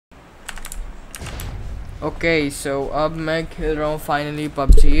Okay so अब मैं खेल रहा हूँ फाइनली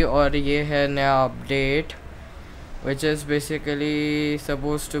पबजी और ये है नया update which is basically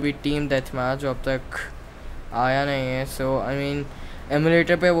suppose to be team death match जो अब तक आया नहीं है। सो आई मीन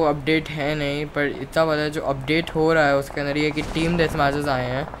एमुलेटर पे वो अपडेट है नहीं, पर इतना पता है जो अपडेट हो रहा है उसके अंदर ये कि टीम डेथ मैचेस आए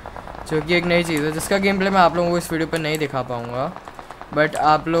हैं, जो कि एक नई चीज़ है जिसका गेम प्ले मैं आप लोगों को इस वीडियो पर नहीं दिखा पाऊँगा। बट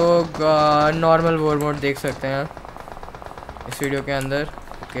आप लोग नॉर्मल वॉर मोड देख सकते हैं इस वीडियो के अंदर।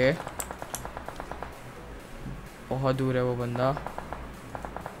 ओके बहुत दूर है वो बंदा,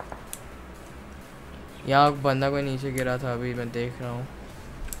 यहाँ बंदा कोई नीचे गिरा था, अभी मैं देख रहा हूँ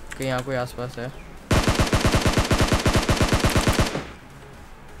कि यहाँ कोई आसपास है।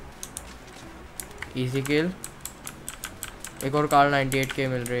 इजी किल, एक और कार 98 के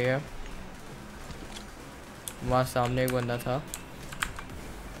मिल रही है। वहाँ सामने एक बंदा था।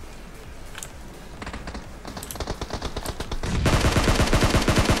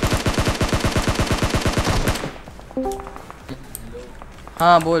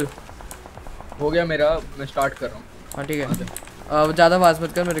 हाँ बोल। हो गया मेरा, मैं स्टार्ट कर रहा हूँ। हाँ ठीक है, ज़्यादा आवाज़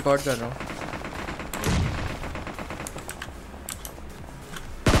मत कर, मैं रिकॉर्ड कर रहा हूँ।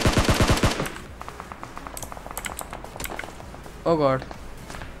 ओ God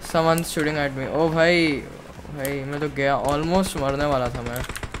someone shooting at me. ओ भाई भाई मैं तो गया, ऑलमोस्ट मरने वाला था मैं।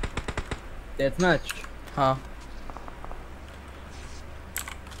 Death match. हाँ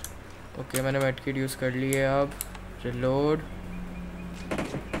ओके मैंने मेडकिट यूज़ कर ली है। अब रिलोड।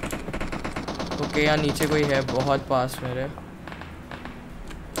 ओके यहाँ नीचे कोई है बहुत पास मेरे।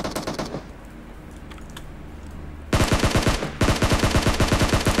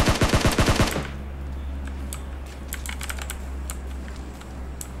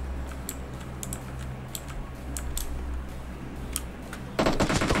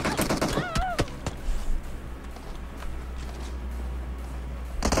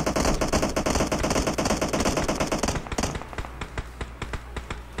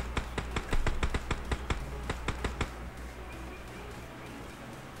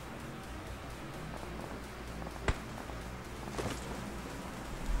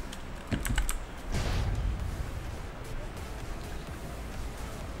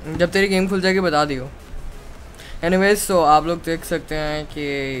 जब तेरी गेम खुल जाएगी बता दियो। एनीवेज तो आप लोग देख सकते हैं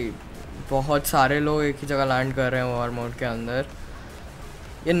कि बहुत सारे लोग एक ही जगह लैंड कर रहे हैं वॉर मोड के अंदर।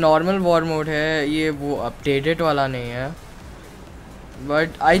 ये नॉर्मल वॉर मोड है, ये वो अपडेटेड वाला नहीं है।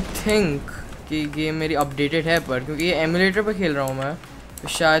 बट आई थिंक कि गेम मेरी अपडेटेड है, पर क्योंकि ये एमुलेटर पे खेल रहा हूँ मैं, तो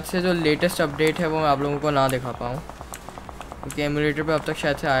शायद से जो लेटेस्ट अपडेट है वो मैं आप लोगों को ना दिखा पाऊँ, क्योंकि एमुलेटर पे अब तक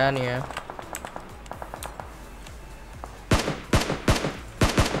शायद से आया नहीं है।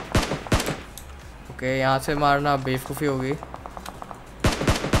 ओके यहाँ से मारना बेवकूफ़ी होगी।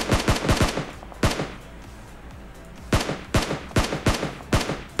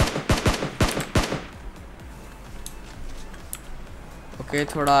 ओके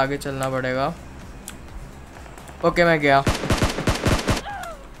थोड़ा आगे चलना पड़ेगा। ओके मैं गया।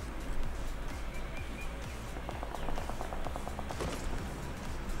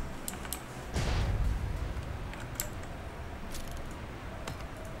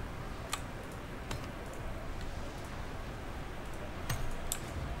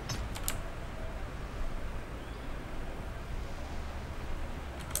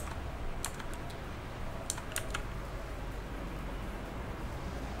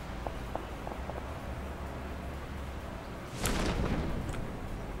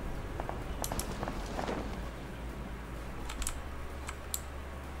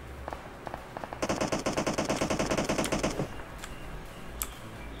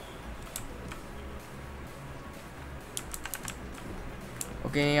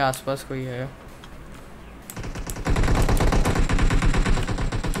 ओके ये आसपास कोई है।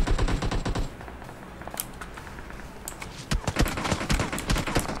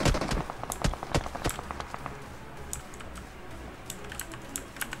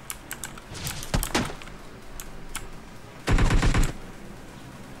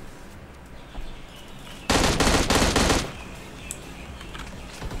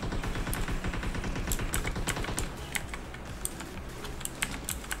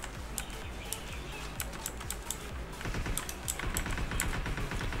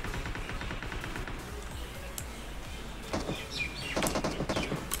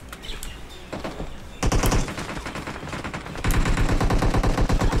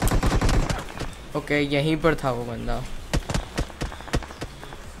 ओके यहीं पर था वो बंदा।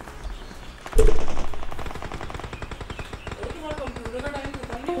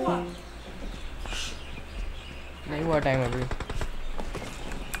 नहीं हुआ टाइम अभी।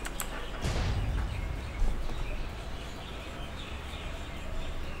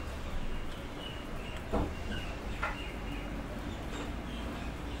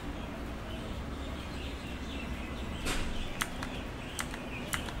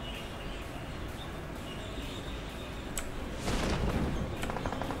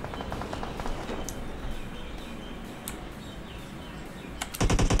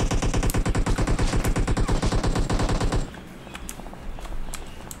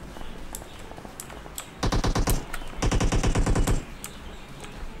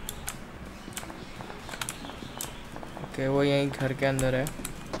 ओके वो यहीं घर के अंदर है।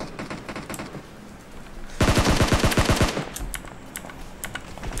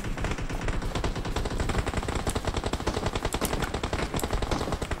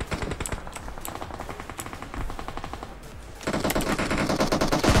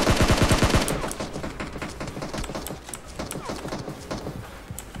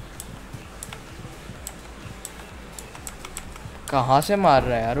 कहाँ से मार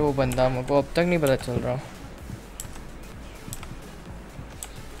रहा है यार वो बंदा, मुझको अब तक नहीं पता चल रहा।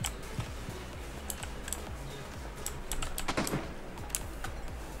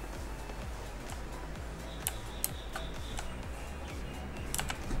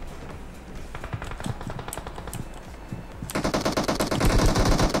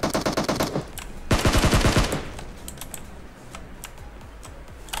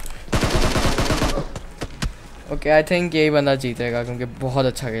 ओके आई थिंक यही बंदा जीतेगा क्योंकि बहुत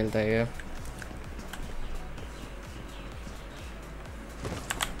अच्छा खेलता है ये।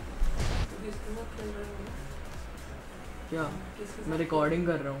 क्या मैं रिकॉर्डिंग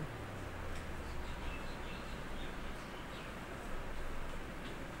कर रहा हूँ।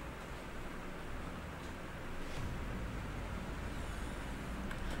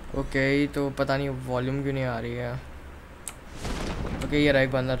 ओके तो पता नहीं वॉल्यूम क्यों नहीं आ रही है। ओके ये रहा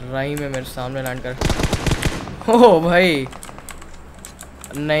एक बंदा राही में मेरे सामने लैंड कर। ओ भाई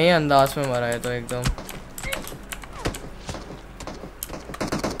नए अंदाज में मरा है तो एकदम।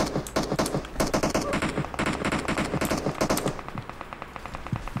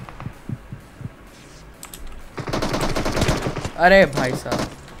 अरे भाई साहब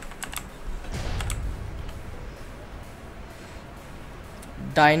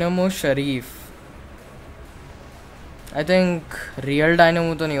dynamo Sharif, I think real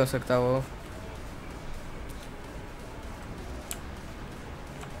dynamo तो नहीं हो सकता वो।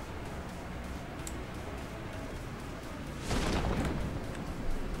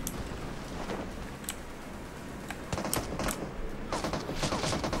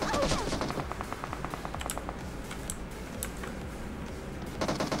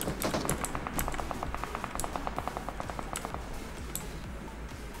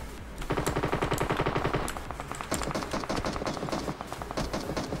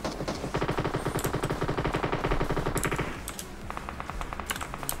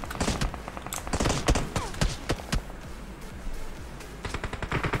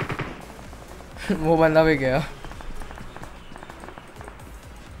 वो बंदा भी गया।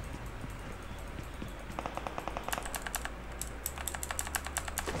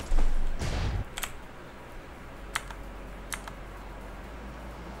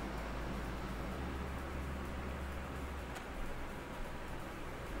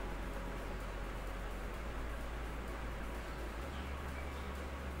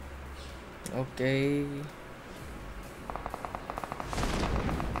 ओके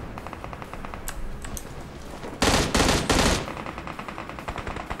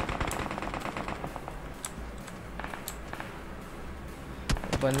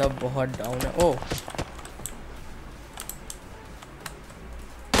बंदा बहुत डाउन है। ओ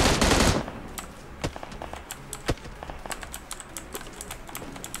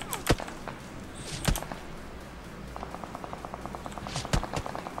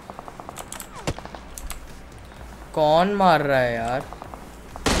कौन मार रहा है यार।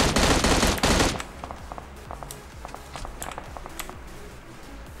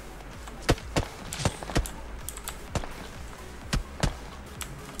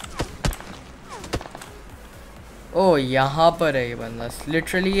 ओ यहाँ पर है ये बंदा,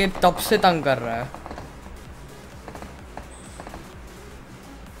 लिटरली ये तब से तंग कर रहा है।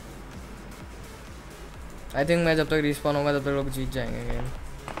 आई थिंक मैं जब तक रिस्पॉन होगा तब तक लोग जीत जाएंगे गेम।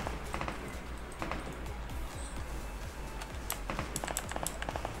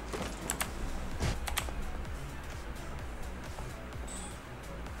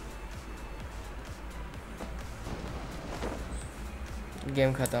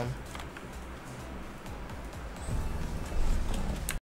 गेम खत्म।